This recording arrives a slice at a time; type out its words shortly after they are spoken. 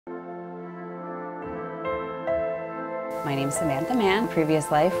My name is Samantha Mann.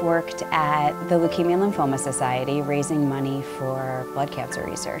 Previous life worked at the Leukemia and Lymphoma Society raising money for blood cancer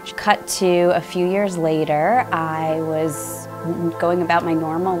research. Cut to a few years later, I was going about my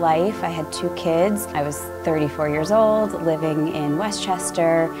normal life. I had 2 kids. I was 34 years old, living in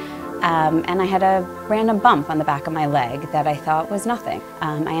Westchester, and I had a random bump on the back of my leg that I thought was nothing.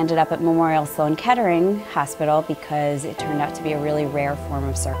 I ended up at Memorial Sloan Kettering Hospital because it turned out to be a really rare form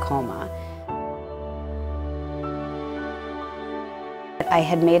of sarcoma. I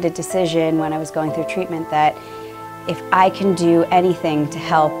had made a decision when I was going through treatment that if I can do anything to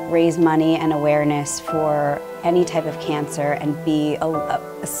help raise money and awareness for any type of cancer and be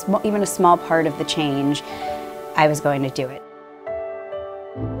even a small part of the change, I was going to do it.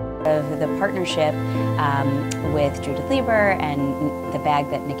 Of the partnership with Judith Leiber and the bag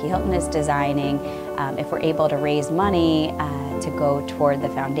that Nikki Hilton is designing, if we're able to raise money to go toward the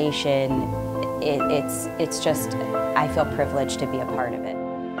foundation, it's just, I feel privileged to be a part of it.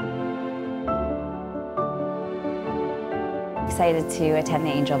 Excited to attend the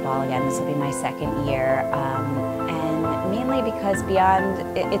Angel Ball again. This will be my 2nd year, and mainly because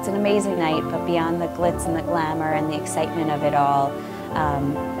beyond, it's an amazing night, but beyond the glitz and the glamour and the excitement of it all,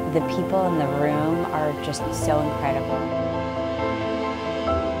 the people in the room are just so incredible.